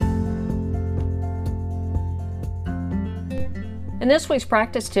In this week's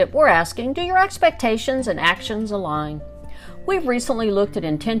practice tip, we're asking, do your expectations and actions align? We've recently looked at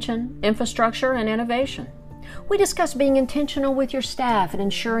intention, infrastructure, and innovation. We discussed being intentional with your staff and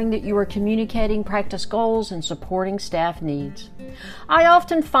ensuring that you are communicating practice goals and supporting staff needs. I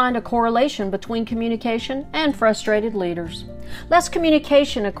often find a correlation between communication and frustrated leaders. Less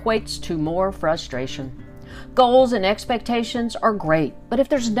communication equates to more frustration. Goals and expectations are great, but if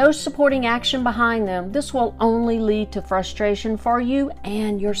there's no supporting action behind them, this will only lead to frustration for you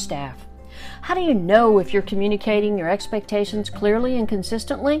and your staff. How do you know if you're communicating your expectations clearly and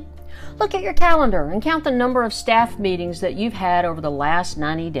consistently? Look at your calendar and count the number of staff meetings that you've had over the last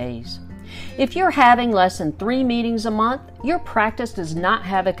 90 days. If you're having less than 3 meetings a month, your practice does not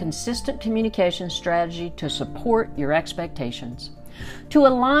have a consistent communication strategy to support your expectations. To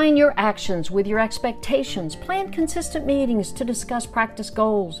align your actions with your expectations, plan consistent meetings to discuss practice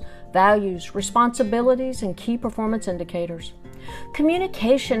goals, values, responsibilities, and key performance indicators.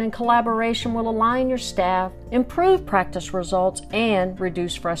 Communication and collaboration will align your staff, improve practice results, and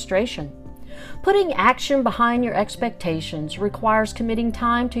reduce frustration. Putting action behind your expectations requires committing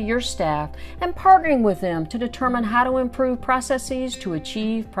time to your staff and partnering with them to determine how to improve processes to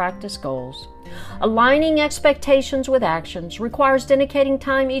achieve practice goals. Aligning expectations with actions requires dedicating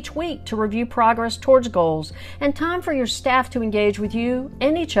time each week to review progress towards goals and time for your staff to engage with you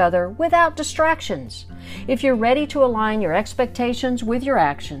and each other without distractions. If you're ready to align your expectations with your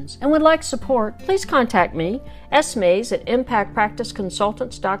actions and would like support, please contact me, S. Mays at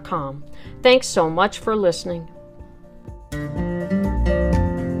ImpactPracticeConsultants.com. Thanks so much for listening.